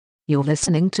You're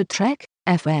listening to Trek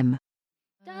FM.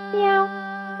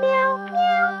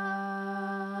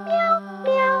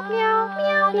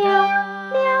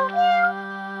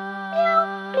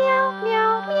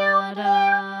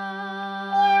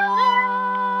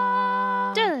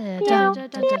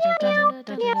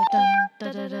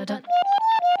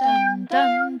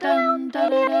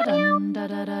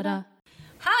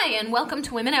 Hi, and welcome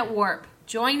to Women at Warp.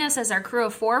 Join us as our crew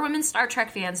of 4 women Star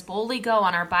Trek fans boldly go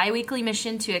on our bi-weekly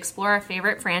mission to explore our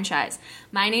favorite franchise.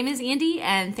 My name is Andy,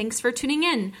 and thanks for tuning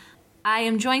in. I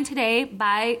am joined today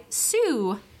by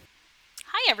Sue.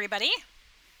 Hi, everybody.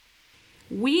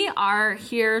 We are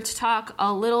here to talk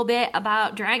a little bit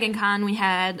about Dragon Con. We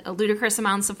had a ludicrous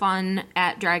amounts of fun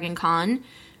at Dragon Con,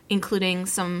 including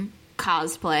some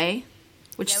cosplay,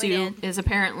 which Sue is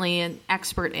apparently an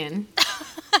expert in.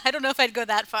 I don't know if I'd go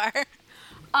that far.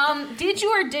 Did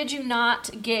you or did you not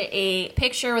get a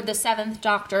picture with the 7th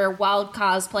Doctor while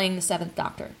cosplaying the 7th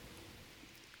Doctor?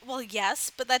 Well,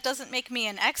 yes, but that doesn't make me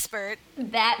an expert.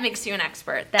 That makes you an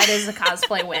expert. That is a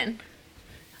cosplay win.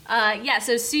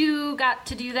 So Sue got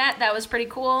to do that. That was pretty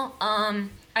cool.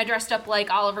 I dressed up like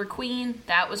Oliver Queen.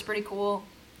 That was pretty cool.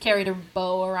 Carried a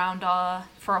bow around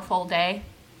for a full day.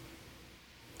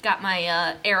 Got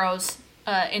my arrows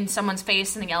in someone's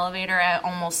face in the elevator. I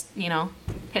almost,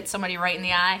 hit somebody right in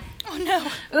the eye. Oh, no.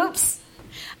 Oops.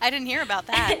 I didn't hear about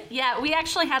that. Yeah, we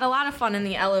actually had a lot of fun in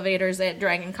the elevators at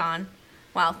Dragon Con.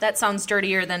 Wow, that sounds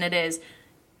dirtier than it is.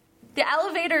 The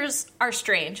elevators are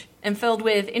strange and filled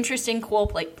with interesting, cool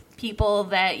people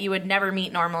that you would never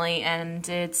meet normally, and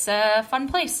it's a fun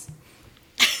place.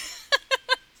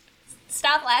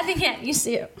 Stop laughing at you,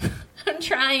 Sue. I'm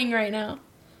trying right now.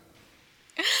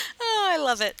 Oh, I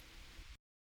love it.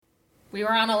 We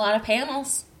were on a lot of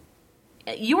panels.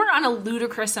 You were on a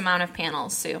ludicrous amount of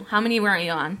panels, Sue. How many were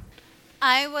you on?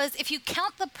 I was, if you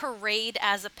count the parade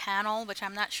as a panel, which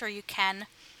I'm not sure you can,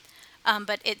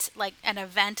 but it's like an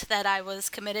event that I was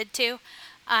committed to,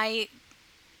 I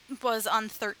was on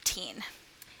 13.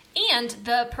 And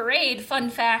the parade,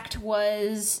 fun fact,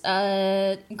 was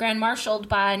grand marshaled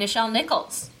by Nichelle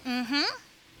Nichols. Mm-hmm.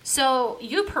 So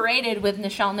you paraded with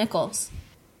Nichelle Nichols.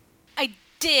 I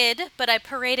did, but I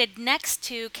paraded next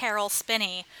to Carol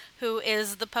Spinney, who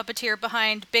is the puppeteer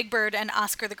behind Big Bird and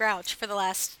Oscar the Grouch for the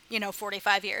last,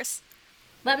 45 years.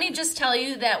 Let me just tell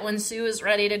you that when Sue was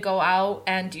ready to go out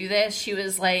and do this, she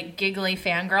was like giggly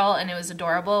fangirl, and it was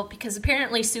adorable because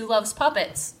apparently Sue loves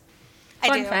puppets.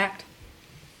 Fun fact.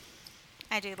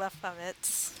 I do love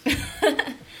puppets.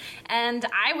 And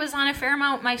I was on a fair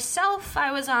amount myself.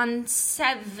 I was on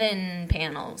 7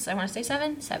 panels. I want to say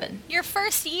 7? 7. Your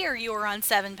first year you were on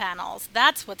 7 panels.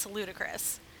 That's what's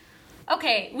ludicrous.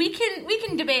 Okay, we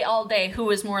can debate all day who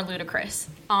was more ludicrous.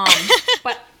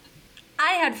 But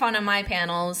I had fun on my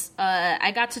panels.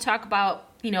 I got to talk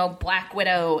about, Black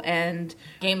Widow and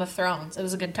Game of Thrones. It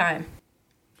was a good time.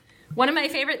 One of my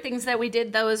favorite things that we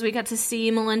did, though, is we got to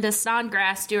see Melinda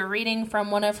Snodgrass do a reading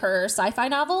from one of her sci-fi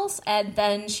novels, and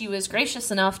then she was gracious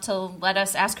enough to let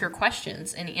us ask her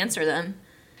questions and answer them.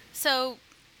 So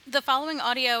the following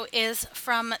audio is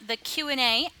from the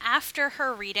Q&A after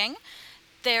her reading.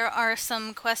 There are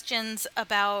some questions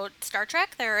about Star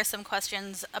Trek. There are some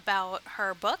questions about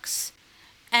her books.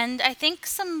 And I think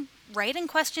some writing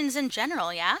questions in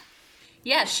general, yeah?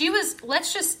 Yeah, she was...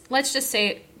 Let's just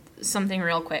say something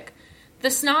real quick. The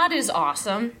Snod is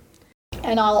awesome.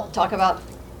 And I'll talk about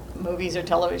movies or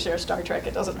television or Star Trek.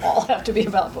 It doesn't all have to be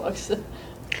about books.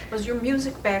 Was your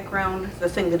music background the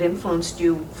thing that influenced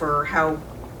you for how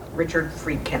Richard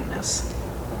Friedkin this?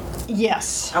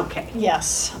 Yes. Okay.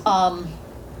 Yes. I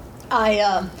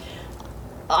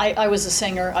was a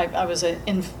singer. I was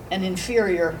an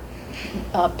inferior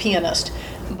pianist,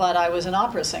 but I was an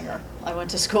opera singer. I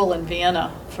went to school in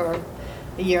Vienna for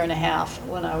a year and a half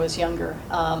when I was younger,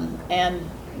 and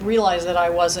realized that I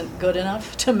wasn't good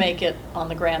enough to make it on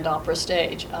the Grand Opera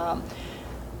stage.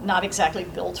 Not exactly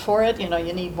built for it. You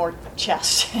need more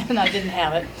chest, and I didn't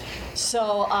have it.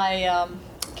 So I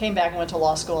came back and went to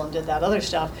law school and did that other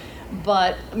stuff.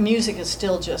 But music is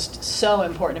still just so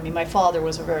important to me. My father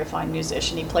was a very fine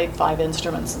musician. He played 5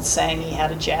 instruments and sang. He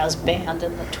had a jazz band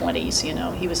in the 20s.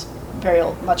 He was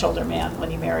a much older man when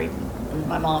he married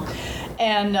my mom.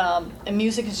 And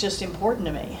music is just important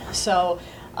to me. So,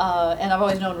 and I've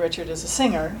always known Richard as a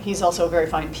singer. He's also a very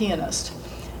fine pianist.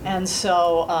 And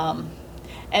so,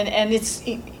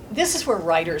 this is where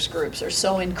writers' groups are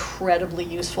so incredibly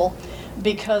useful,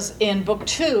 because in book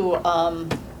 2,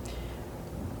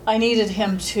 I needed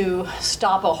him to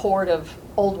stop a horde of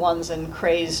old ones and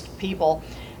crazed people,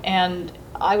 and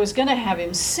I was going to have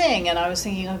him sing, and I was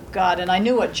thinking, oh God, and I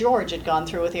knew what George had gone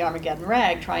through with the Armageddon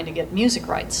Rag trying to get music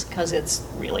rights, because it's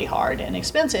really hard and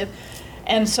expensive.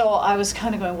 And so I was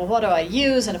kind of going, well, what do I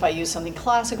use? And if I use something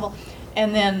classical?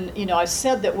 And then, I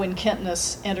said that when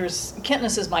Kentness enters,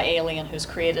 Kentness is my alien who's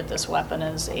created this weapon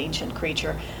as ancient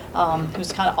creature,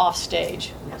 who's kind of off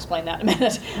stage. I'll explain that in a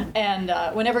minute. And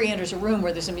whenever he enters a room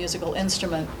where there's a musical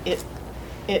instrument, it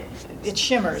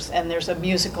shimmers, and there's a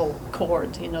musical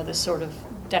chord, this sort of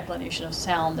declination of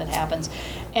sound that happens.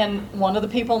 And one of the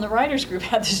people in the writers group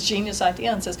had this genius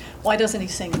idea and says, why doesn't he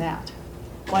sing that?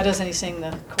 Why doesn't he sing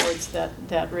the chords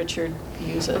that Richard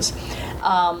uses,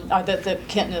 or that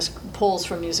Kentness pulls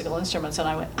from musical instruments? And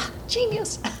I went,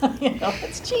 genius,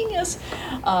 it's genius.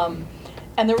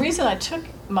 And the reason I took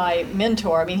my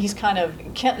mentor,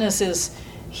 Kentness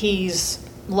he's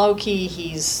Loki,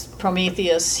 he's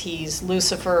Prometheus, he's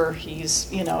Lucifer, he's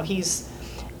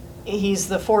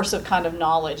the force of kind of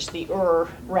knowledge, the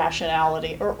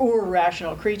rationality, or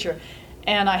rational creature.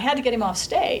 And I had to get him off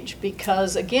stage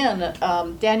because, again,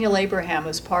 Daniel Abraham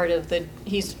is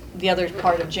he's the other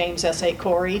part of James S.A.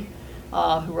 Corey,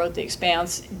 who wrote The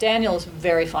Expanse. Daniel is a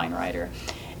very fine writer.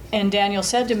 And Daniel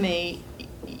said to me,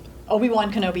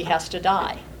 Obi-Wan Kenobi has to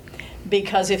die,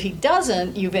 because if he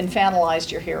doesn't, you've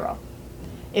infantilized your hero.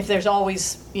 If there's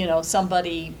always,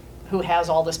 somebody who has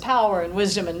all this power and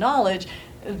wisdom and knowledge,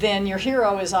 then your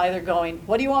hero is either going,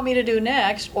 what do you want me to do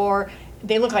next? Or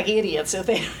they look like idiots if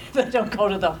they don't go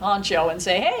to the honcho and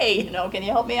say, hey, can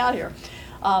you help me out here?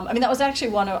 That was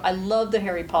actually I love the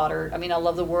Harry Potter. I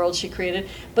love the world she created.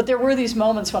 But there were these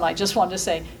moments when I just wanted to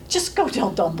say, just go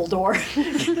tell Dumbledore.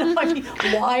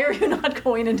 Why are you not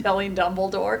going and telling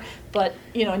Dumbledore? But,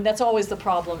 and that's always the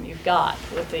problem you've got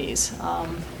with these.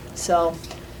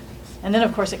 And then,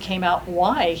 of course, it came out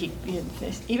why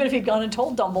even if he'd gone and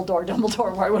told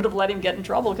Dumbledore would have let him get in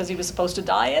trouble because he was supposed to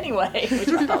die anyway, which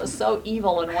I thought was so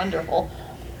evil and wonderful.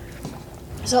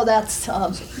 So that's... So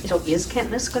is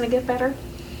Kentness going to get better?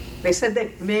 They said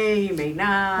they may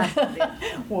not.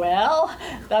 Well,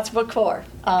 that's book 4.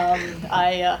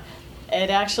 It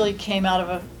actually came out of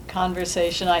a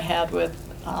conversation I had with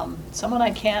someone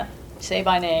I can't say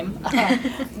by name,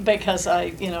 because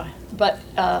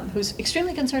who's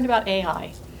extremely concerned about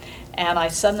AI. And I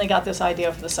suddenly got this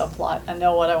idea for the subplot. I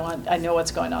know what I want. I know what's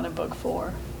going on in book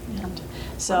 4. And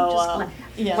so,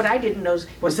 what I didn't know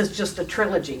was this just a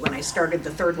trilogy when I started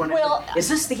the third one. Well, is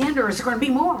this the end, or is there going to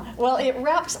be more? Well,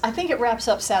 I think it wraps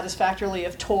up satisfactorily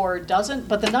if Tor doesn't.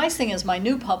 But the nice thing is my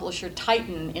new publisher,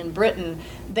 Titan, in Britain,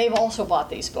 they've also bought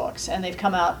these books, and they've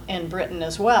come out in Britain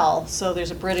as well. So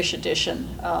there's a British edition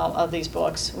of these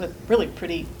books with really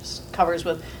pretty covers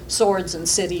with swords and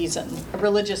cities and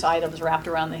religious items wrapped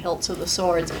around the hilts of the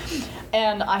swords.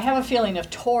 And I have a feeling if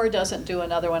Tor doesn't do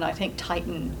another one, I think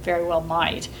Titan very well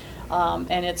might.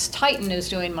 And it's Titan who's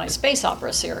doing my space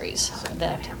opera series.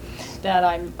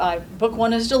 Book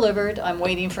 1 is delivered. I'm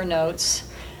waiting for notes.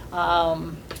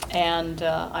 And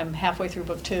I'm halfway through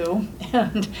book 2.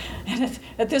 And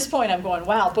at this point I'm going,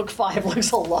 wow, book 5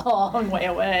 looks a long way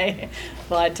away.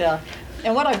 But,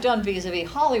 and what I've done vis-a-vis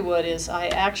Hollywood is I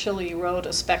actually wrote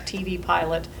a spec TV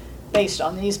pilot based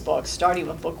on these books, starting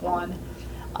with book 1.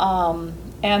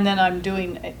 And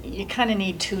then you kind of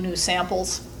need 2 new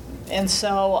samples. And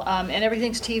so, and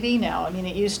everything's TV now.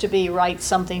 It used to be write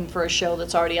something for a show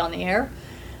that's already on the air,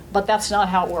 but that's not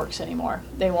how it works anymore.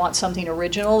 They want something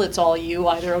original. It's all you,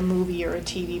 either a movie or a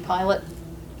TV pilot.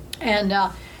 And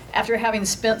after having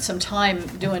spent some time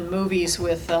doing movies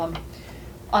with on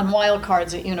wild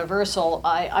cards at Universal,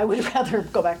 I would rather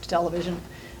go back to television.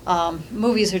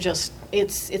 Movies are just,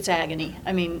 it's agony.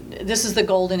 This is the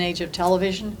golden age of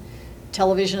television.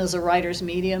 Television is a writer's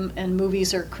medium, and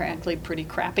movies are frankly pretty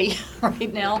crappy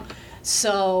right now.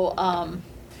 So I'm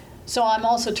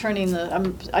also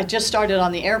I just started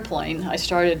on the airplane. I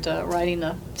started writing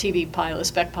the TV pilot,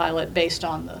 spec pilot, based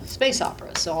on the space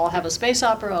opera. So I'll have a space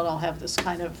opera, and I'll have this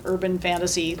kind of urban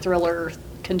fantasy thriller,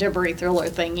 contemporary thriller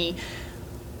thingy.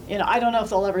 I don't know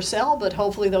if they'll ever sell, but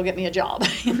hopefully they'll get me a job.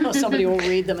 Somebody will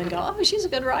read them and go, oh, she's a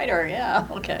good writer. Yeah,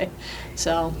 okay.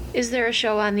 So, is there a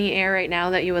show on the air right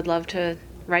now that you would love to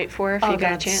write for if you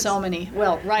got a chance? So many.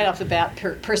 Well, right off the bat,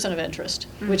 Person of Interest,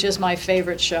 which is my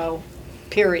favorite show,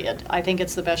 period. I think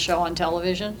it's the best show on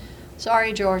television.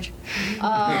 Sorry, George.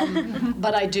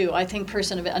 But I do. I think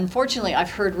unfortunately,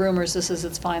 I've heard rumors this is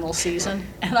its final season,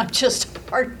 and I'm just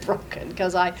heartbroken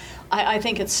because I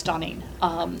think it's stunning.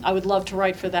 I would love to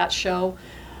write for that show.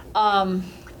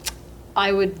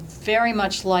 I would very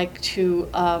much like to,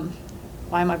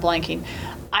 why am I blanking?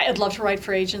 I'd love to write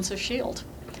for Agents of S.H.I.E.L.D.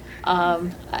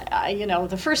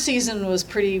 The first season was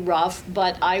pretty rough,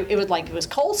 but it was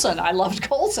Coulson. I loved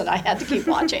Coulson. I had to keep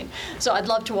watching. So I'd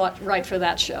love to write for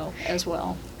that show as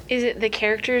well. Is it the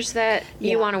characters that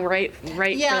you want to write for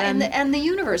them? Yeah, and the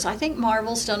universe. I think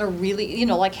Marvel's done a really,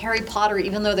 like Harry Potter,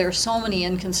 even though there are so many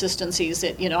inconsistencies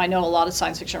that, I know a lot of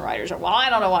science fiction writers are, well, I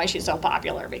don't know why she's so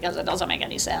popular because it doesn't make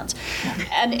any sense.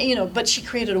 And, but she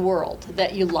created a world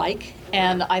that you like,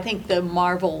 and I think the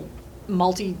Marvel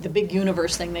the big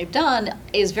universe thing they've done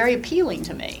is very appealing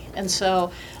to me. And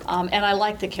so, and I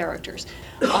like the characters.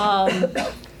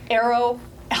 Arrow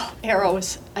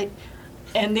is...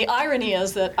 And the irony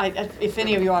is that if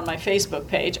any of you are on my Facebook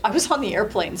page, I was on the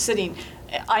airplane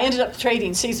I ended up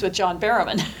trading seats with John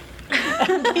Barrowman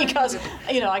because,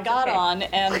 I got on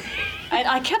and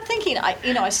I kept thinking,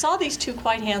 I saw these two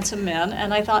quite handsome men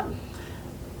and I thought,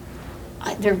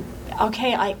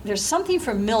 there's something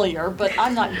familiar, but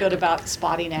I'm not good about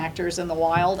spotting actors in the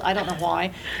wild. I don't know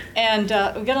why. And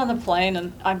we get on the plane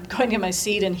and I'm going to my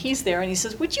seat and he's there and he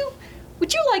says, Would you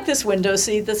like this window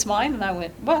seat that's mine? And I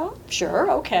went, well,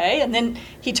 sure, okay. And then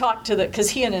he talked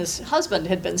because he and his husband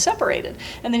had been separated.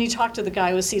 And then he talked to the guy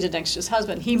who was seated next to his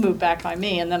husband. He moved back by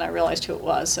me, and then I realized who it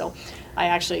was. So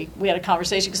we had a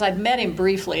conversation, because I'd met him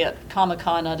briefly at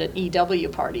Comic-Con at an EW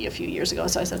party a few years ago.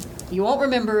 So I said, you won't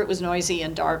remember, it was noisy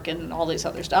and dark and all this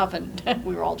other stuff, and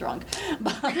we were all drunk.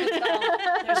 But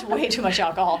there's way too much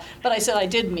alcohol. But I said, I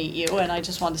did meet you, and I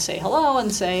just wanted to say hello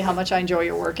and say how much I enjoy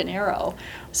your work in Arrow.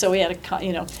 So we had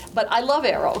but I love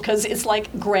Arrow, because it's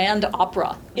like grand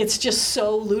opera. It's just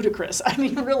so ludicrous. I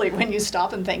mean, really, when you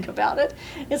stop and think about it,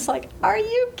 it's like, are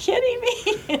you kidding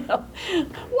me?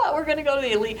 What, we're going to go to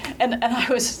the elite? And I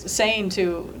was saying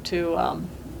to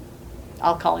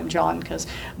I'll call him John,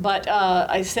 but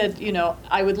I said,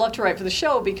 I would love to write for the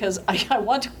show because I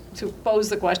want to pose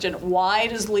the question, why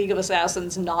does League of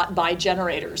Assassins not buy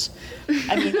generators?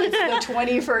 I mean, it's the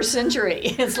 21st century.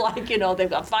 It's like, they've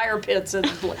got fire pits and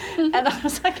I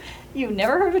was like, you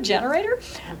never heard of a generator?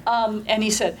 And he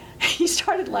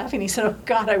started laughing. He said, oh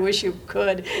God, I wish you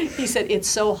could. He said, it's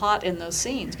so hot in those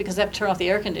scenes because they have to turn off the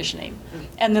air conditioning.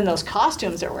 And then those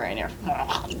costumes they're wearing are,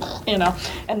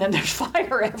 and then there's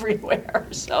fire everywhere.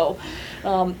 So,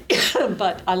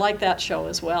 but I like that show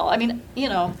as well. I mean,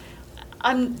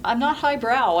 I'm not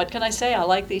highbrow. What can I say? I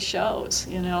like these shows.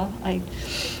 What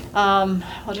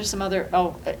are some other?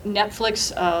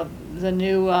 Netflix. The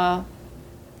new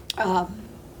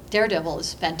Daredevil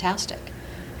is fantastic.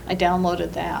 I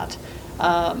downloaded that.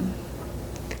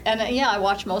 I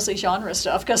watch mostly genre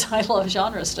stuff because I love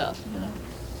genre stuff.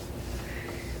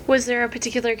 Was there a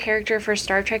particular character for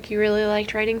Star Trek you really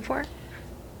liked writing for?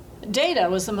 Data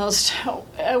was the most.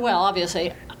 Well,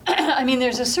 obviously. I mean,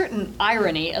 there's a certain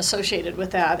irony associated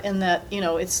with that in that,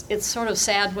 it's sort of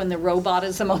sad when the robot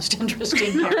is the most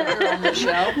interesting character on the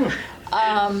show.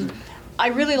 I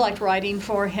really liked writing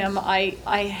for him. I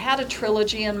had a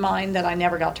trilogy in mind that I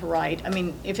never got to write. I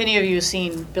mean, if any of you have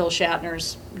seen Bill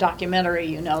Shatner's documentary,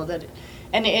 you know that,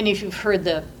 and if you've heard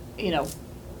the,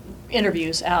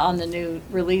 interviews on the new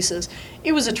releases,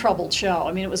 it was a troubled show.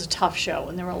 I mean, it was a tough show,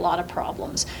 and there were a lot of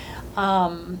problems.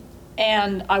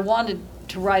 And I wanted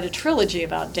to write a trilogy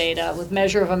about Data, with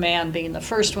Measure of a Man being the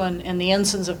first one, and The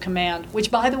Ensigns of Command, which,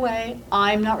 by the way,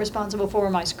 I'm not responsible for.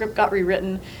 My script got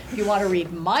rewritten. If you want to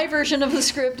read my version of the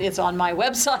script, it's on my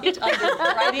website under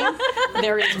writing.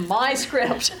 There is my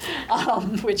script,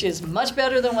 which is much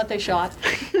better than what they shot.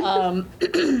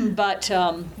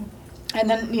 And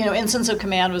then, Ensigns of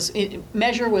Command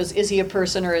Measure was, is he a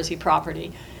person or is he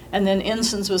property? And then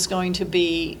Ensigns was going to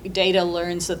be, Data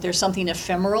learns that there's something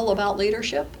ephemeral about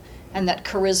leadership, and that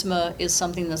charisma is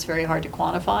something that's very hard to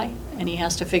quantify, and he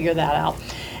has to figure that out.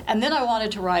 And then I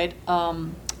wanted to write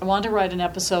an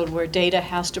episode where Data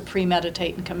has to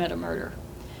premeditate and commit a murder,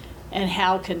 and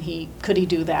how could he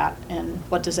do that, and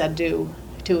what does that do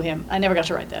to him? I never got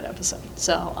to write that episode.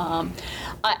 So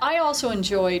I also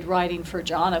enjoyed writing for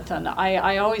Jonathan.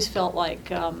 I always felt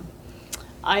like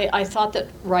I thought that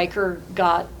Riker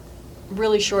got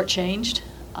really shortchanged.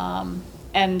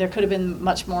 And there could have been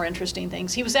much more interesting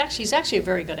things. He's actually a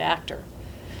very good actor.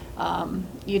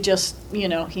 He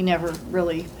never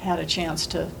really had a chance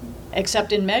to,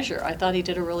 except in Measure. I thought he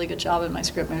did a really good job in my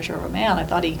script, Measure of a Man. I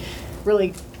thought he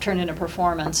really turned in a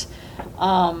performance.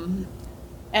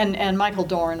 And Michael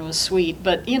Dorn was sweet,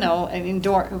 but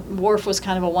Worf was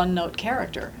kind of a one-note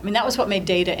character. I mean, that was what made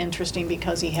Data interesting,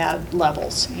 because he had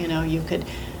levels.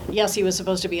 Yes, he was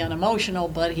supposed to be unemotional,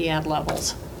 but he had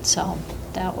levels. So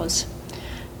that was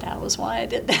why I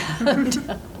did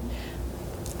that.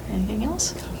 Anything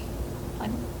else?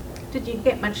 Did you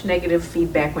get much negative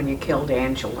feedback when you killed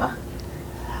Angela?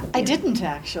 I didn't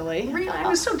actually. Really? I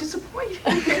was so disappointed.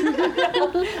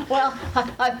 Well,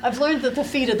 I've learned that the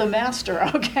feet of the master,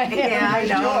 okay? Yeah, I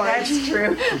know, George. that's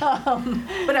true.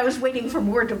 But I was waiting for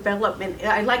more development.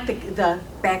 I like the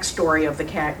backstory of the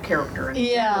character.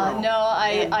 Yeah, no,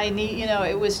 I need,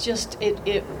 it was just,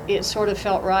 it sort of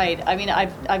felt right. I mean,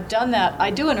 I've done that.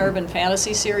 I do an urban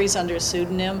fantasy series under a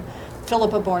pseudonym,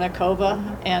 Philippa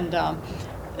Bornikova, and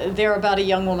they're about a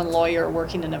young woman lawyer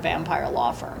working in a vampire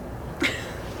law firm.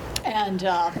 And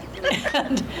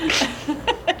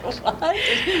what?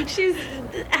 She's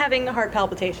having heart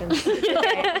palpitations. Very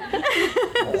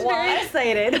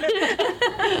excited.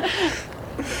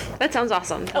 That sounds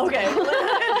awesome. Okay.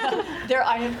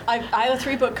 I have a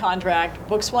 3-book contract.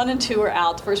 Books 1 and 2 are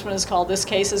out. The first one is called This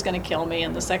Case is Going to Kill Me,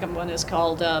 and the second one is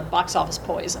called Box Office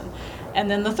Poison. And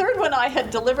then the third one I had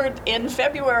delivered in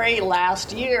February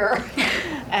last year,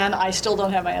 and I still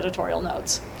don't have my editorial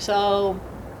notes. So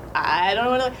I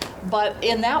don't know. But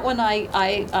in that one,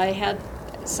 I had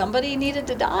somebody needed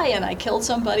to die, and I killed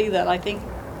somebody that I think,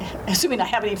 assuming I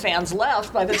have any fans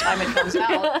left by the time it comes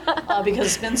out, because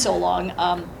it's been so long,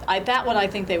 that one I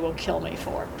think they will kill me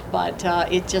for. But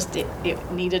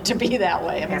it needed to be that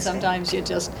way. I mean, sometimes you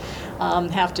just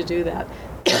have to do that.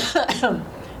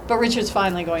 But Richard's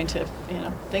finally going to,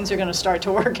 things are going to start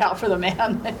to work out for the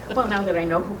man. Well, now that I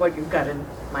know what you've got in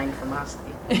mind from us.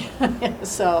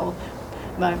 So,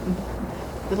 my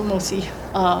little moosey.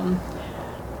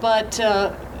 But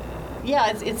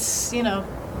it's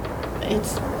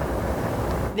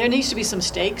there needs to be some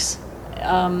stakes.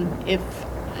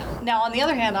 Now, on the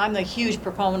other hand, I'm the huge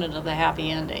proponent of the happy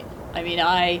ending. I mean,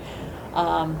 I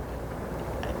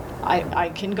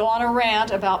can go on a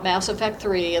rant about Mass Effect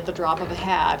 3 at the drop of a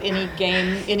hat. Any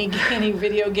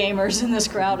video gamers in this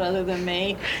crowd other than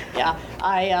me? Yeah,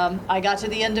 I got to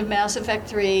the end of Mass Effect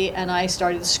 3 and I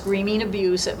started screaming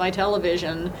abuse at my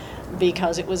television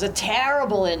because it was a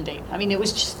terrible ending. I mean, it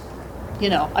was just,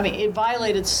 it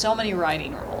violated so many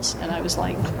writing rules, and I was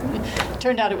like,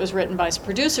 turned out it was written by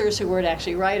producers who weren't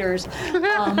actually writers,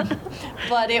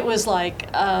 but it was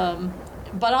like,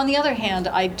 but on the other hand,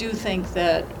 I do think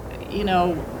that,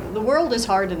 the world is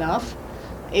hard enough.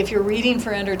 If you're reading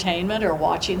for entertainment or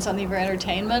watching something for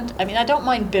entertainment, I mean, I don't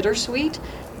mind bittersweet,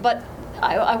 but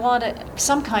I want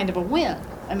some kind of a win.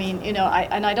 I mean,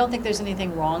 and I don't think there's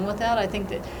anything wrong with that. I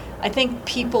think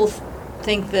people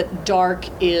think that dark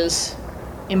is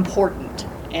important,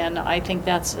 and I think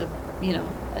that's a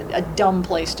dumb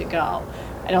place to go.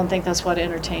 I don't think that's what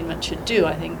entertainment should do.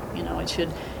 I think it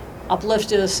should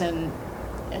uplift us and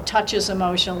touch us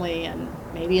emotionally and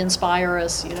maybe inspire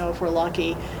us, if we're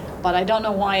lucky. But I don't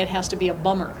know why it has to be a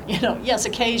bummer. Yes,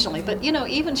 occasionally, but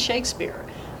even Shakespeare.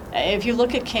 If you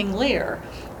look at King Lear,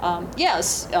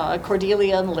 yes,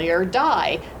 Cordelia and Lear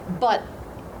die, but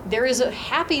there is a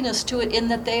happiness to it in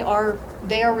that they are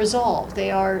resolved.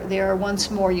 They are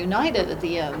once more united at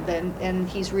the end, and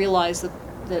he's realized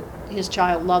that his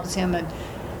child loves him,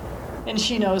 and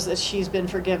she knows that she's been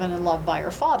forgiven and loved by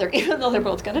her father, even though they're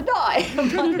both going to die.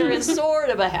 But there is sort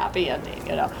of a happy ending,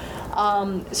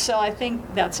 So I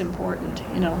think that's important,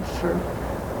 for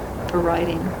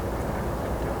writing.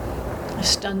 I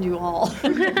stunned you all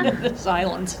into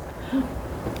silence.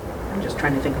 I'm just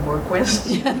trying to think of more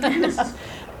questions.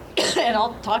 And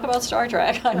I'll talk about Star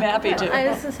Trek. I'm happy to. I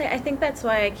was going to say, I think that's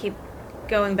why I keep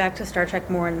going back to Star Trek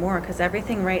more and more, because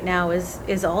everything right now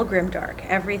is all grimdark.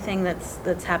 Everything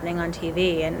that's happening on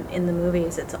TV and in the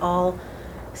movies, it's all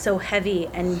so heavy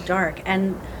and dark.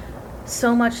 And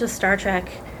so much of Star Trek,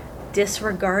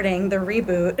 disregarding the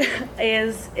reboot,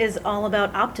 is all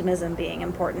about optimism being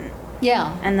important.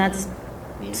 Yeah. And that's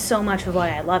so much of why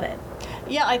I love it.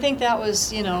 Yeah, I think that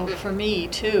was, for me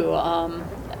too.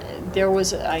 There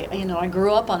was, I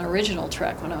grew up on original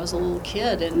Trek when I was a little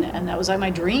kid, and that was my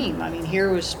dream. I mean, here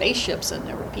was spaceships, and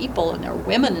there were people, and there were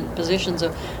women in positions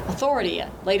of authority.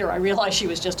 Later, I realized she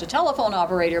was just a telephone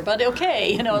operator, but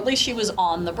okay, at least she was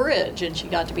on the bridge, and she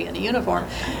got to be in a uniform.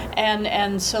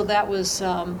 And so that was,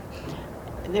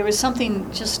 there was something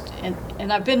just,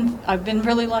 and I've been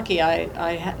really lucky.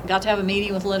 I got to have a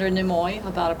meeting with Leonard Nimoy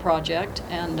about a project,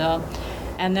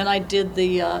 and then I did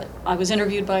I was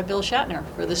interviewed by Bill Shatner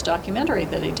for this documentary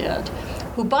that he did,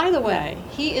 who, by the way,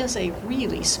 he is a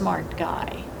really smart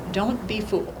guy. Don't be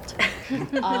fooled.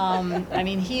 I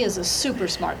mean, he is a super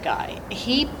smart guy.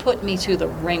 He put me through the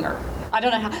ringer. I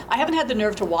don't know how, I haven't had the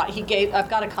nerve to watch, I've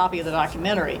got a copy of the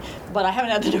documentary, but I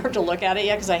haven't had the nerve to look at it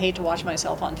yet because I hate to watch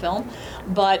myself on film.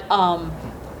 But, I'm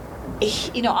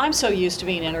so used to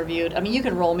being interviewed. I mean, you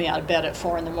can roll me out of bed at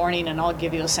 4 a.m. and I'll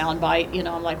give you a sound bite,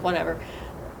 I'm like, whatever.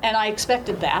 And I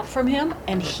expected that from him,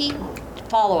 and he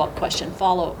follow-up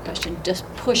question, just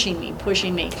pushing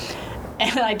me.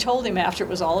 And I told him after it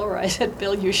was all over, I said,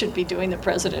 Bill, you should be doing the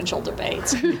presidential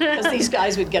debates, because these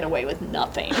guys would get away with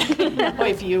nothing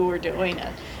if you were doing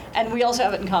it. And we also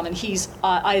have it in common.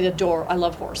 I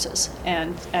love horses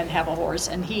and have a horse,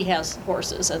 and he has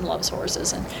horses and loves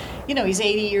horses. And, he's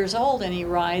 80 years old and he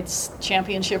rides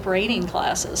championship reining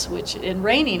classes, which in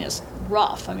reining is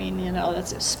rough. I mean,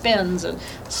 that's spins and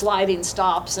sliding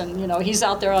stops. And, he's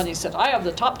out there and he said, I have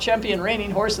the top champion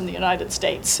reining horse in the United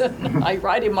States. And I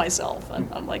ride him myself. And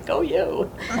I'm like, go you.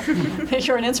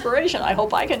 You're an inspiration. I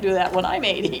hope I can do that when I'm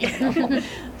 80.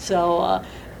 So,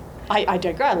 I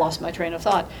digress. I lost my train of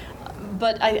thought.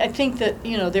 But I think that,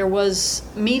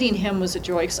 meeting him was a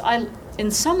joy. Because in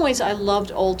some ways, I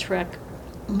loved old Trek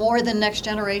more than Next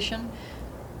Generation.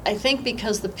 I think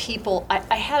because the people,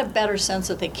 I had a better sense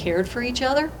that they cared for each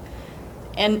other.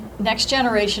 And Next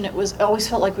Generation, it always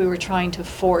felt like we were trying to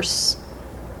force,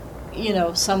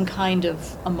 some kind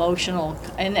of emotional,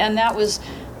 and that was,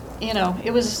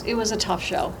 it was a tough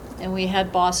show. And we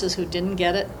had bosses who didn't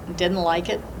get it, didn't like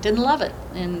it, didn't love it,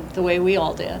 in the way we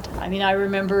all did. I mean, I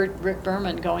remember Rick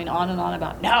Berman going on and on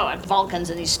about, no, I'm Vulcans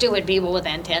and these stupid people with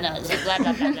antennas, and blah,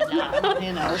 blah, blah, blah,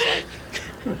 blah. It's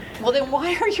like, well, then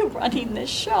why are you running this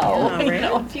show? Yeah,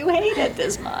 right? If you hate it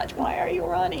this much, why are you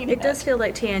running it? It does feel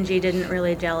like TNG didn't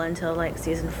really gel until like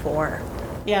season 4.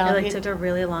 Yeah. It took a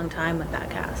really long time with that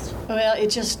cast. Well, it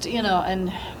just,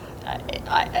 and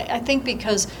I think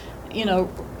because,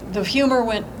 the humor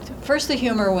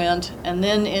went, and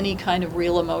then any kind of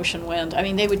real emotion went. I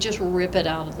mean, they would just rip it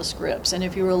out of the scripts, and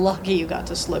if you were lucky, you got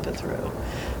to slip it through.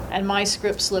 And my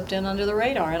script slipped in under the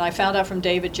radar, and I found out from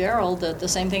David Gerald that the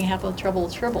same thing happened with Trouble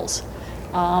with Tribbles.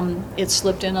 It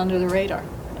slipped in under the radar,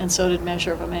 and so did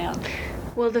Measure of a Man.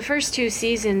 Well, the first 2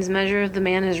 seasons, Measure of the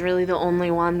Man is really the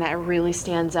only one that really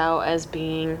stands out as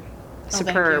being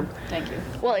superb. Thank you.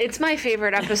 Well, it's my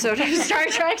favorite episode of Star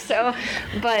Trek, but...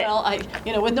 Well,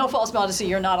 with no false modesty,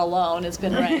 you're not alone. It's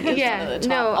been ranked as one of the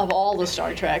top of all the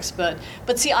Star Treks. But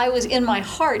see, I was, in my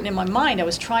heart and in my mind, I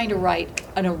was trying to write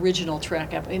an original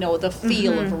Trek, the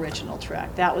feel of original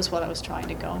Trek. That was what I was trying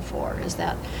to go for, is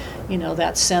that,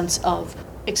 that sense of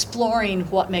exploring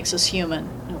what makes us human,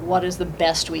 what is the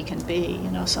best we can be,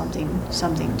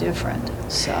 something different.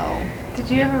 So... Did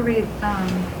you ever read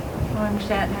William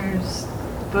Shatner's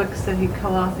books that he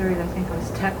co-authored? I think it was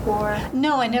Tech War.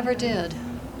 No, I never did.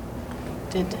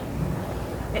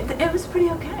 It was pretty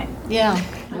okay. Yeah.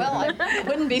 Well, I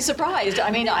wouldn't be surprised. I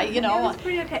mean, it was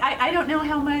pretty okay. I don't know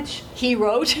how much he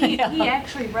wrote. He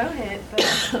actually wrote it,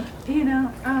 but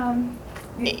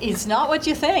it's not what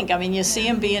you think. I mean, you see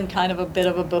him being kind of a bit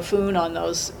of a buffoon on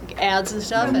those ads and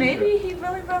stuff. Well, maybe he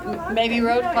really wrote a lot. Maybe or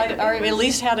at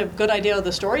least had a good idea of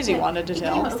the stories he wanted to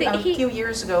tell. A few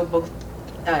years ago, both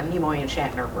Nimoy and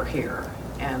Shatner were here,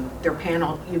 and their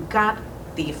panel, you got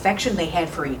the affection they had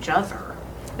for each other.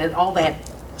 That all that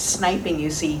sniping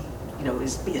you see,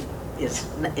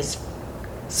 is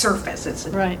surface.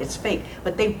 It's fake.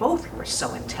 But they both were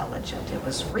so intelligent. It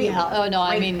was really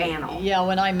great panel. Yeah,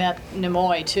 when I met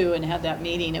Nimoy too and had that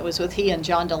meeting, it was with he and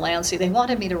John Delancey. They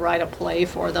wanted me to write a play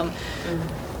for them.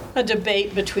 A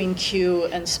debate between Q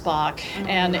and Spock,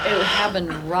 and it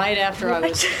happened right after I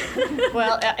was.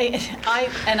 Well,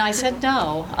 I said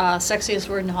no. Sexiest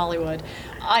word in Hollywood.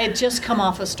 I had just come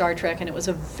off of Star Trek, and it was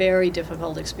a very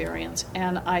difficult experience.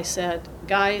 And I said,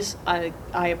 guys, I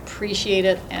appreciate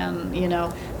it, and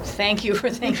thank you for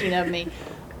thinking of me.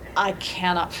 I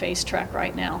cannot face Trek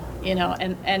right now,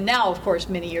 and now, of course,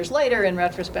 many years later, in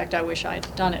retrospect, I wish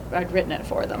I'd done it. I'd written it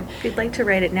for them. If you'd like to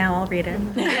write it now, I'll read it.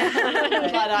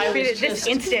 But I was read it this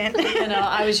instant.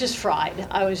 I was just fried.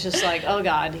 I was just like, oh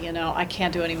God, I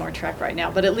can't do any more Trek right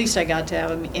now. But at least I got to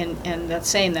have him in that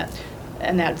saying that,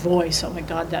 and that voice. Oh my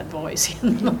God, that voice,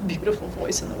 the most beautiful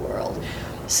voice in the world.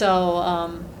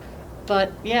 So.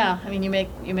 But yeah, I mean, you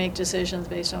make decisions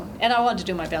based on, and I wanted to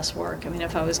do my best work. I mean,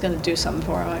 if I was going to do something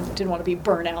for them, I didn't want to be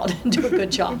burnt out and do a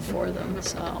good job for them.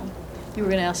 So, you were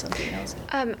going to ask something else.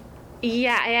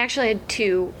 Yeah, I actually had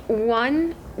 2.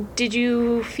 One, did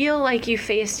you feel like you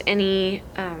faced any,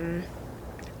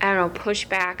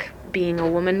 pushback being a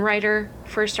woman writer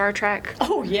for Star Trek?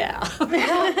 Oh yeah,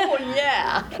 oh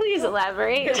yeah. Please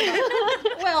elaborate.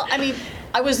 Well, I mean,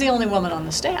 I was the only woman on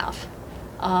the staff.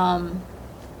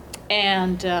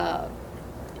 And, I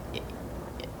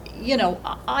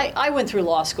went through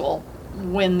law school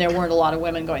when there weren't a lot of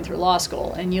women going through law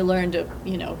school, and you learn to,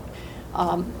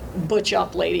 butch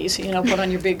up, ladies, put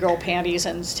on your big girl panties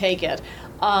and take it.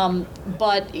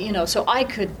 But, so I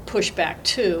could push back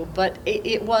too, but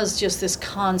it was just this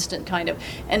constant kind of,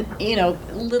 and,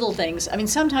 little things. I mean,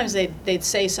 sometimes they'd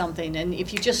say something, and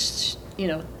if you just,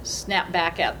 snap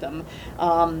back at them,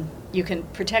 you can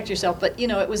protect yourself. But,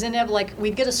 it was inevitable, like,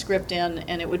 we'd get a script in,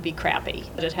 and it would be crappy.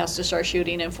 But it has to start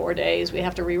shooting in 4 days. We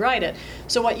have to rewrite it.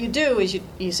 So what you do is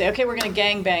you say, okay, we're going to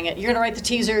gangbang it. You're going to write the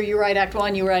teaser, you write Act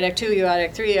 1, you write Act 2, you write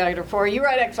Act 3, you write Act 4, you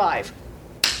write Act 5.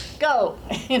 Go,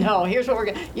 here's what we're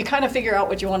going to, you kind of figure out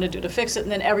what you want to do to fix it,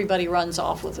 and then everybody runs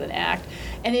off with an act.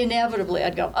 And inevitably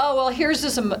I'd go, oh, well, there's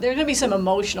going to be some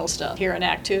emotional stuff here in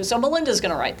Act 2, so Melinda's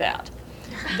going to write that.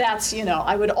 That's,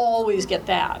 I would always get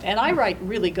that. And I write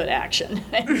really good action.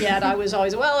 And yet I was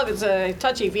always, well, if it's a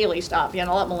touchy-feely stuff,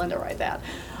 let Melinda write that.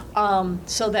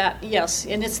 So that, yes,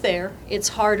 and it's there. It's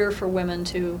harder for women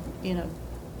to,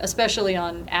 especially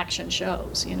on action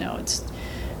shows,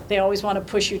 they always want to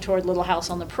push you toward Little House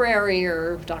on the Prairie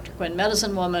or Dr. Quinn,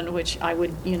 Medicine Woman, which I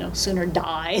would, sooner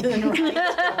die than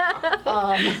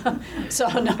write. So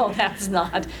no, that's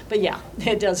not. But yeah,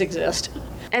 it does exist.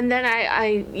 And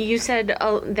then you said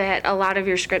that a lot of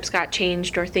your scripts got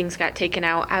changed or things got taken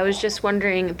out. I was just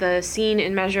wondering, the scene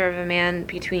in Measure of a Man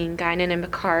between Guinan and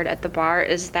Picard at the bar,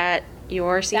 is that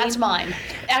your scene? That's mine.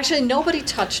 Actually, nobody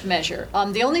touched Measure.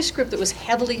 The only script that was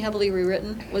heavily, heavily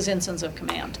rewritten was Ensigns of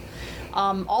Command.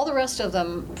 All the rest of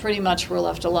them pretty much were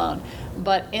left alone.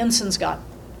 But Ensigns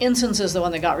is the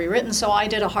one that got rewritten, so I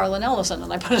did a Harlan Ellison,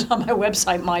 and I put it on my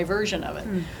website, my version of it.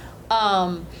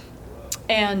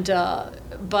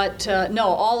 No,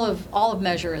 all of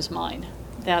Measure is mine.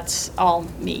 That's all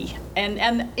me.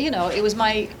 And it was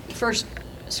my first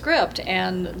script,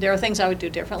 and there are things I would do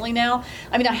differently now.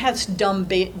 I mean, I had dumb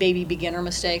baby beginner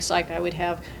mistakes, like I would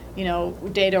have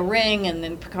Data ring, and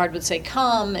then Picard would say,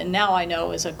 come, and now I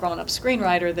know as a grown-up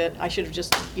screenwriter that I should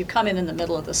have you come in the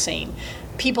middle of the scene.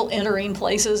 People entering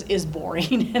places is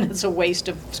boring, and it's a waste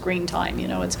of screen time.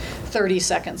 It's 30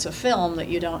 seconds of film that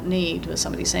you don't need with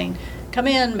somebody saying, come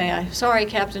in, sorry,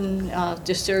 Captain,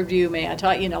 disturbed you, may I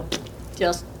talk,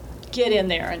 just get in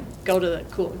there and go to the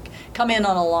come in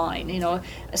on a line.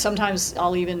 Sometimes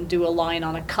I'll even do a line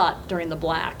on a cut during the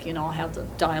black. I'll have the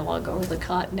dialogue over the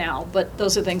cut now, but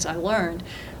those are things I learned.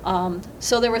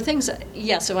 So there were things that,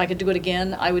 yes, if I could do it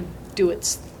again, I would do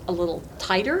it a little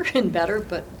tighter and better,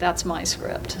 but that's my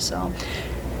script. So,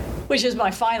 which is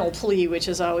my final plea, which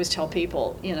is I always tell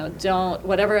people, don't,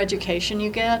 whatever education you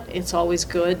get, it's always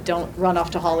good. Don't run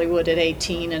off to Hollywood at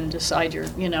 18 and decide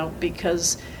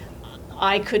because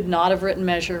I could not have written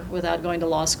Measure without going to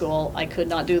law school. I could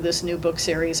not do this new book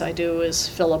series I do as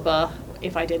Philippa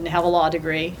if I didn't have a law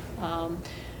degree. The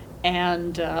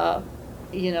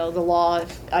law,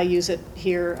 I use it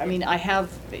here. I mean,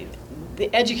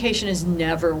 the education is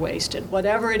never wasted.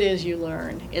 Whatever it is you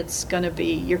learn,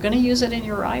 you're going to use it in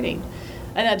your writing.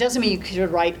 And that doesn't mean you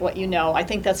should write what you know. I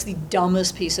think that's the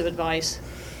dumbest piece of advice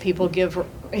people give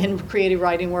in creative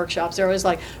writing workshops. They're always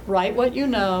like, write what you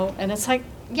know. And it's like,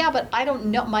 yeah, but I don't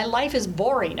know. My life is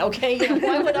boring, okay?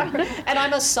 Why would I? And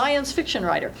I'm a science fiction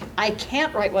writer. I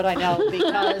can't write what I know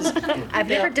because I've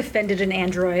never defended an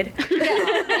android.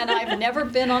 Yeah, and I've never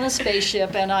been on a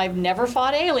spaceship, and I've never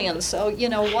fought aliens. So,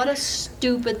 what a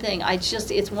stupid thing.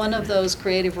 It's one of those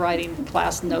creative writing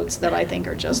class notes that I think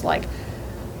are just like,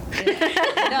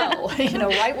 no.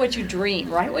 Write what you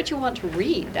dream. Write what you want to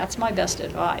read. That's my best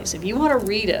advice. If you want to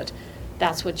read it,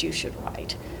 that's what you should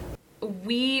write.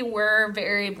 We were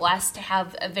very blessed to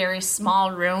have a very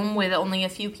small room with only a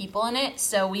few people in it,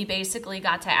 so we basically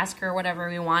got to ask her whatever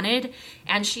we wanted,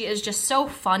 and she is just so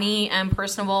funny and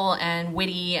personable and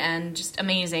witty and just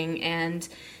amazing, and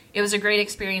it was a great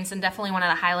experience and definitely one of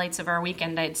the highlights of our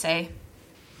weekend, I'd say.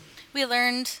 We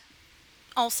learned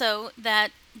also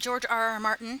that George R.R.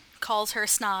 Martin calls her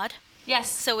Snod. Yes.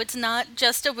 So it's not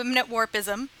just a Women at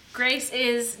Warpism. Grace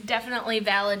is definitely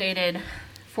validated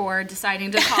for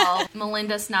deciding to call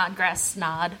Melinda Snodgrass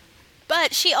Snod.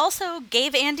 But she also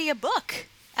gave Andy a book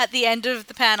at the end of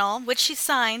the panel, which she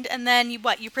signed, and then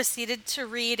you proceeded to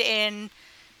read in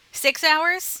 6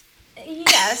 hours?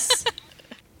 Yes.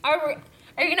 Are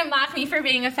you going to mock me for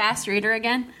being a fast reader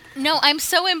again? No, I'm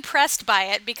so impressed by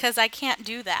it because I can't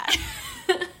do that.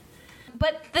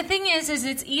 But the thing is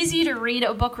it's easy to read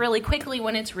a book really quickly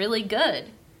when it's really good.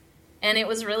 And it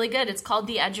was really good. It's called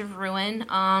The Edge of Ruin.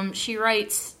 She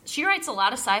writes a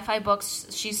lot of sci-fi books.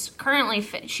 She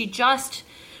just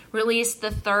released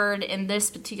the third in this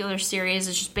particular series.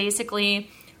 It's just basically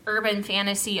urban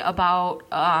fantasy about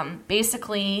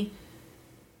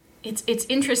it's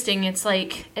interesting. It's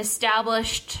like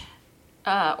established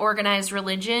organized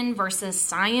religion versus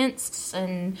science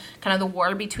and kind of the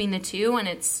war between the two, and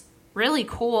it's really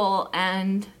cool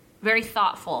and very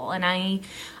thoughtful, and I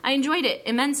enjoyed it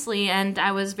immensely, and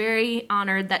I was very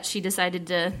honored that she decided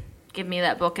to give me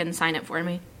that book and sign it for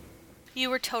me. You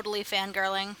were totally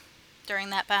fangirling during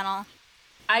that panel.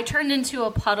 I turned into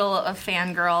a puddle of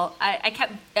fangirl.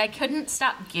 I couldn't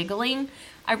stop giggling.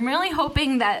 I'm really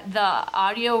hoping that the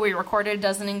audio we recorded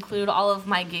doesn't include all of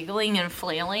my giggling and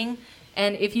flailing.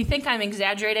 And if you think I'm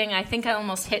exaggerating, I think I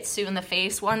almost hit Sue in the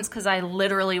face once because I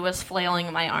literally was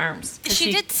flailing my arms.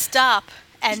 She did stop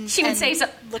and she would say so.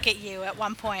 Look at you at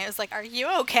one point. It was like, "Are you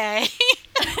okay?"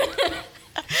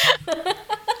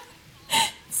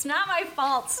 It's not my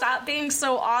fault. Stop being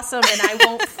so awesome, and I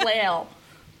won't flail.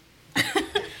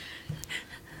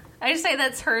 I say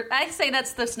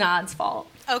that's the Snod's fault.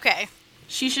 Okay.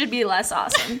 She should be less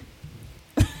awesome.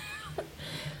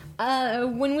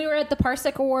 When we were at the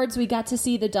Parsec Awards, we got to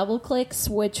see the Doubleclicks,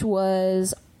 which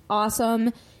was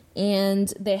awesome.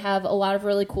 And they have a lot of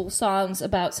really cool songs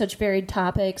about such varied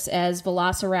topics as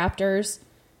velociraptors.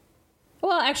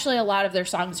 Well, actually, a lot of their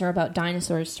songs are about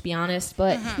dinosaurs, to be honest.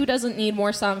 But who doesn't need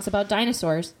more songs about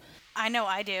dinosaurs? I know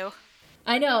I do.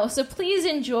 I know. So please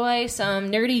enjoy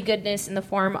some nerdy goodness in the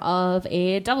form of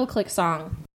a Doubleclick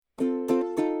song.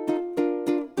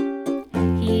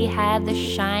 He had the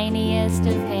shiniest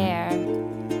of hair,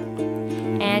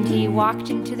 and he walked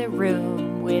into the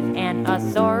room with an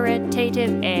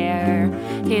authoritative air,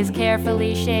 his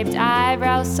carefully shaped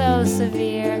eyebrows so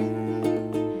severe.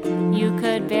 You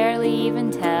could barely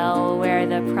even tell where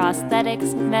the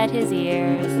prosthetics met his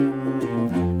ears.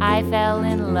 I fell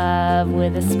in love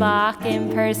with a Spock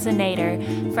impersonator,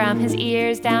 from his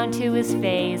ears down to his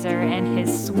phaser and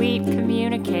his sweet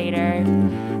communicator.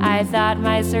 I thought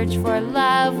my search for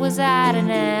love was at an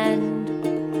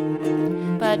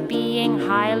end, but being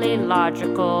highly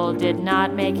logical did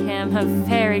not make him a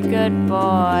very good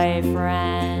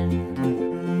boyfriend.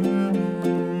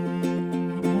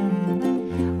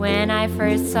 When I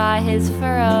first saw his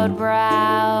furrowed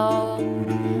brow,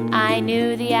 I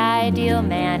knew the ideal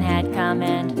man had come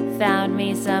and found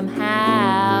me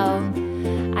somehow.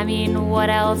 I mean, what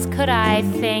else could I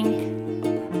think?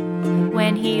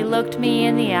 When he looked me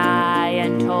in the eye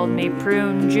and told me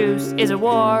prune juice is a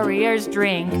warrior's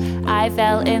drink, I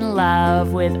fell in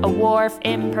love with a Worf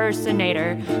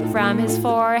impersonator, from his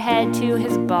forehead to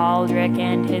his baldric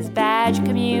and his badge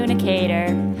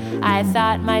communicator. I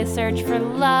thought my search for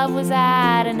love was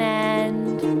at an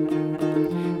end,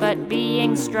 but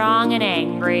being strong and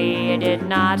angry did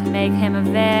not make him a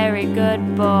very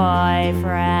good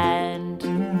boyfriend.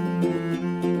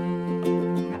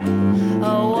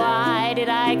 Oh, why did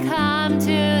I come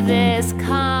to this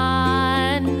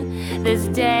con? This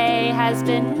day has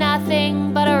been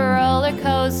nothing but a roller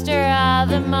coaster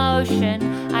of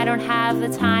emotion. I don't have the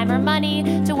time or money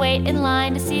to wait in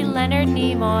line to see Leonard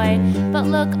Nimoy, but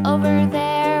look over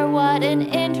there, what an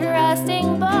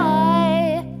interesting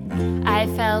boy. I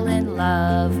fell in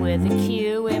love with a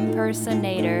Q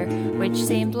impersonator, which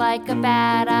seemed like a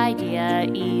bad idea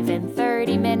even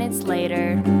 30 minutes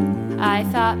later. I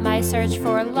thought my search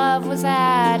for love was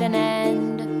at an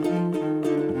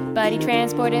end, but he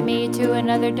transported me to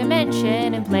another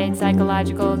dimension and played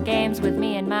psychological games with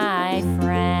me and my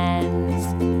friends.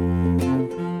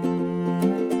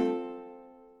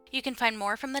 You can find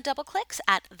more from the Doubleclicks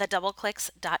at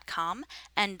thedoubleclicks.com,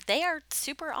 and they are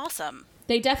super awesome.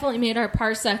 They definitely made our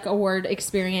Parsec Award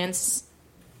experience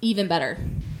even better.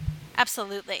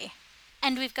 Absolutely.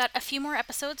 And we've got a few more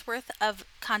episodes worth of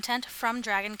content from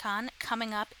DragonCon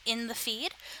coming up in the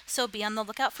feed, so be on the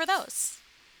lookout for those.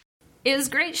 It was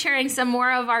great sharing some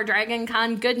more of our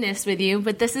DragonCon goodness with you,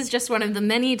 but this is just one of the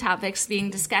many topics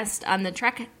being discussed on the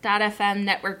Trek.fm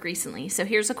network recently. So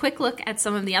here's a quick look at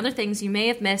some of the other things you may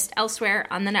have missed elsewhere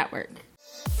on the network.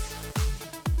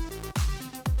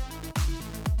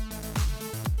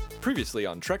 Previously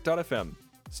on Trek.fm,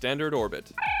 Standard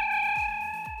Orbit.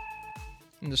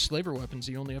 And the Slaver Weapon's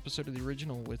the only episode of the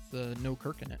original with no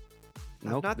Kirk in it.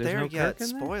 Nope, not there yet.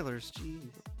 Spoilers, jeez.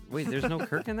 Wait, there's no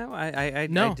Kirk in that one? I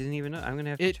didn't even know. I'm going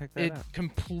to have to check that out. It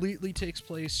completely takes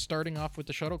place starting off with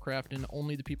the shuttlecraft and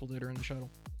only the people that are in the shuttle.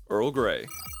 Earl Grey.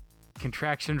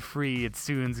 Contraction-free at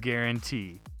Soon's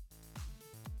guarantee.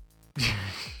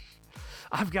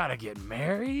 I've got to get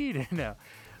married? No.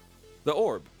 The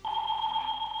Orb.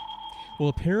 Well,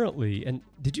 apparently, and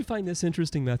did you find this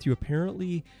interesting, Matthew?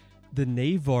 Apparently, the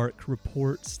Navarch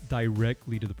reports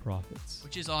directly to the prophets.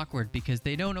 Which is awkward because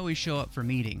they don't always show up for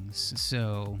meetings,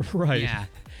 so... Right. Yeah.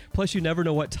 Plus, you never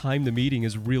know what time the meeting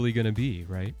is really going to be,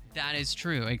 right? That is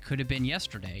true. It could have been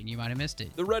yesterday, and you might have missed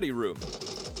it. The Ready Room.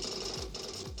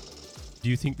 Do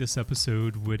you think this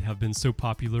episode would have been so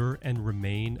popular and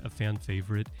remain a fan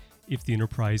favorite if the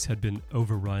Enterprise had been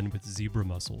overrun with zebra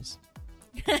mussels?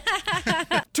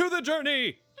 To the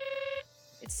journey!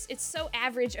 It's so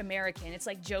average American. It's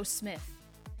like Joe Smith.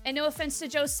 And no offense to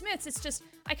Joe Smiths, it's just,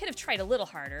 I could have tried a little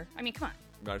harder. I mean, come on.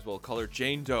 Might as well call her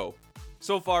Jane Doe.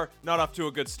 So far, not off to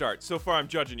a good start. So far, I'm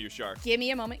judging you, Shark. Give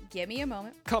me a moment.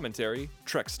 Commentary,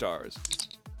 Trek Stars.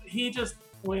 He just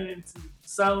went into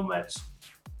so much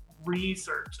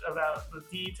research about the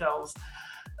details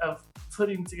of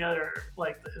putting together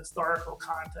like the historical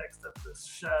context of this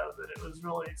show that it was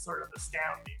really sort of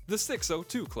astounding. The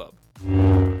 602 Club.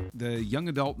 The young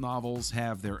adult novels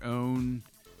have their own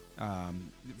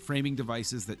framing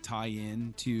devices that tie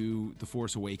in to The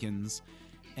Force Awakens,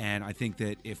 and I think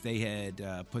that if they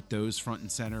had put those front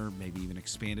and center, maybe even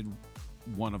expanded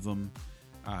one of them,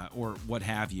 or what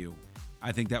have you,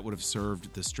 I think that would have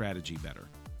served the strategy better.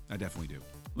 I definitely do.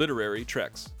 Literary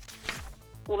Treks.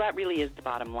 Well, that really is the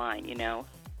bottom line, you know,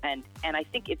 and I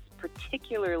think it's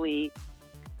particularly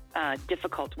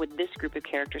difficult with this group of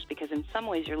characters because in some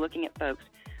ways you're looking at folks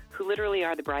who literally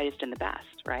are the brightest and the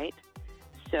best, right?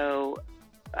 So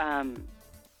in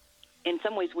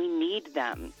some ways we need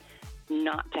them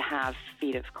not to have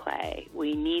feet of clay.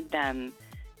 We need them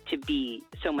to be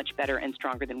so much better and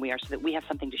stronger than we are so that we have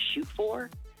something to shoot for.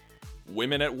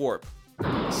 Women at Warp.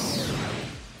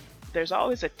 There's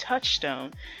always a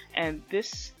touchstone, and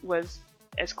this was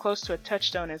as close to a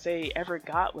touchstone as they ever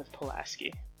got with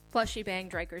Pulaski. Plus she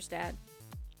banged Riker's dad.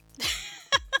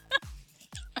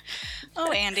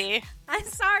 Oh, Andy. I'm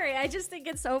sorry, I just think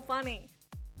it's so funny.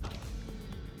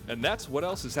 And that's what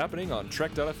else is happening on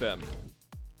Trek.fm.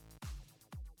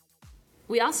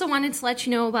 We also wanted to let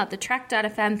you know about the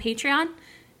Trek.fm Patreon.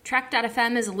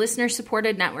 Trek.fm is a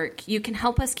listener-supported network. You can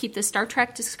help us keep the Star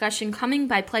Trek discussion coming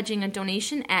by pledging a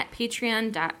donation at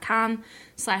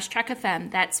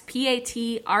patreon.com/TrekFM. That's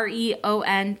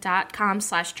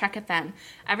patreon.com/TrekFM.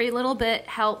 Every little bit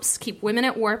helps keep Women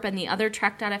at Warp and the other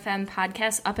Trek.fm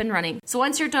podcasts up and running. So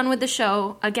once you're done with the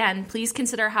show, again, please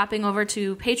consider hopping over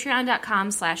to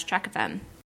patreon.com/TrekFM.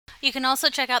 You can also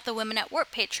check out the Women at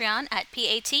Warp Patreon at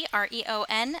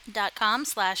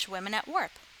patreon.com/Women at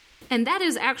Warp. And that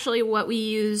is actually what we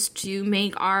use to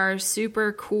make our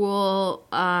super cool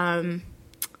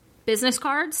business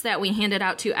cards that we handed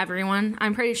out to everyone.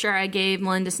 I'm pretty sure I gave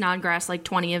Melinda Snodgrass like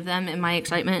 20 of them in my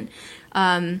excitement.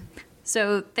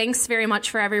 So thanks very much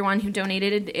for everyone who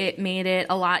donated. It made it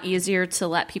a lot easier to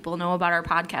let people know about our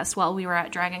podcast while we were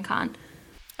at Dragon Con.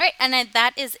 All right, and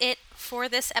that is it for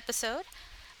this episode.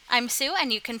 I'm Sue,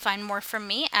 and you can find more from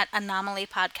me at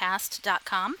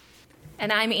anomalypodcast.com.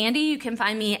 And I'm Andy. You can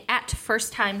find me at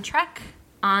First Time Trek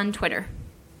on Twitter.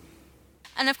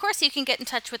 And of course, you can get in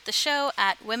touch with the show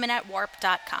at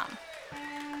womenatwarp.com.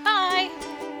 Bye!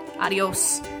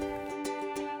 Adios.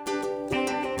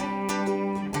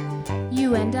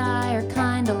 You and I are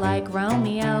kinda like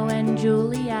Romeo and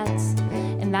Juliet,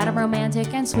 in that I'm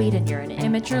romantic and sweet and you're an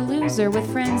immature loser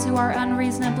with friends who are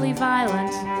unreasonably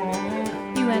violent.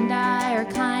 You and I are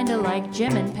kinda like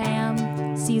Jim and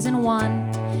Pam, season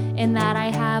 1, in that I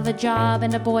have a job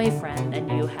and a boyfriend, and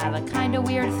you have a kinda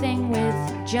weird thing with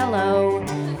Jell-O.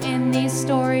 In these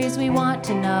stories we want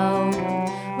to know,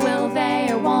 will they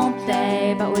or won't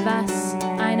they? But with us,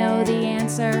 I know the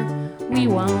answer, we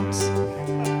won't.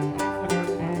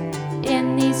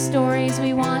 In these stories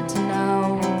we want to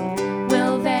know,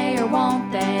 will they or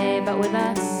won't they? But with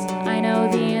us, I know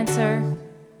the answer,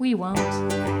 we won't.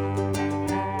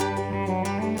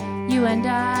 You and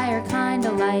I are kinda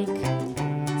like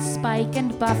Spike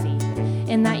and Buffy,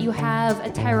 in that you have a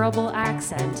terrible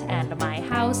accent and my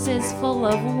house is full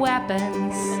of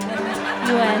weapons.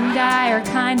 You and I are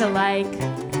kinda like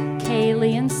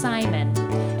Kaylee and Simon,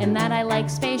 in that I like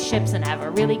spaceships and have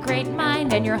a really great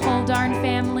mind and your whole darn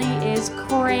family is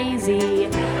crazy.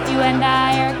 You and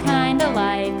I are kinda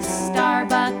like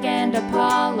Starbuck and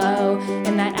Apollo,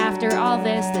 in that after all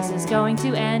this is going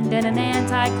to end in an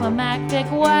anticlimactic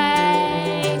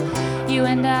way. You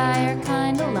and I are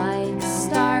kinda like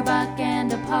Starbuck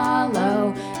and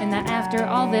Apollo, and that after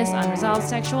all this unresolved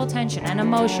sexual tension and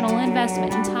emotional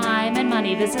investment in time and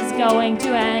money, this is going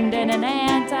to end in an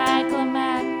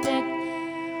anticlimactic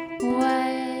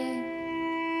way.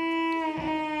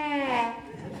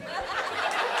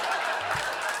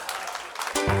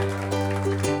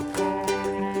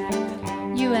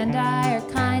 You and I are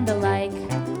kinda like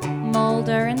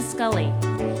Mulder and Scully,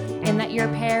 in that you're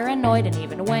paranoid and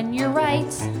even when you're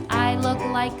right, I look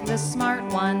like the smart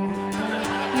one.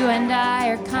 You and I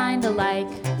are kinda like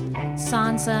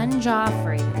Sansa and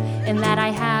Joffrey, in that I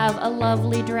have a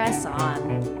lovely dress on,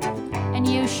 and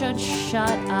you should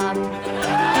shut up.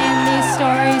 In these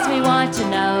stories we want to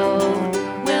know,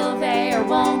 will they or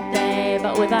won't they?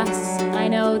 But with us, I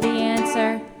know the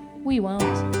answer, we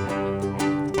won't.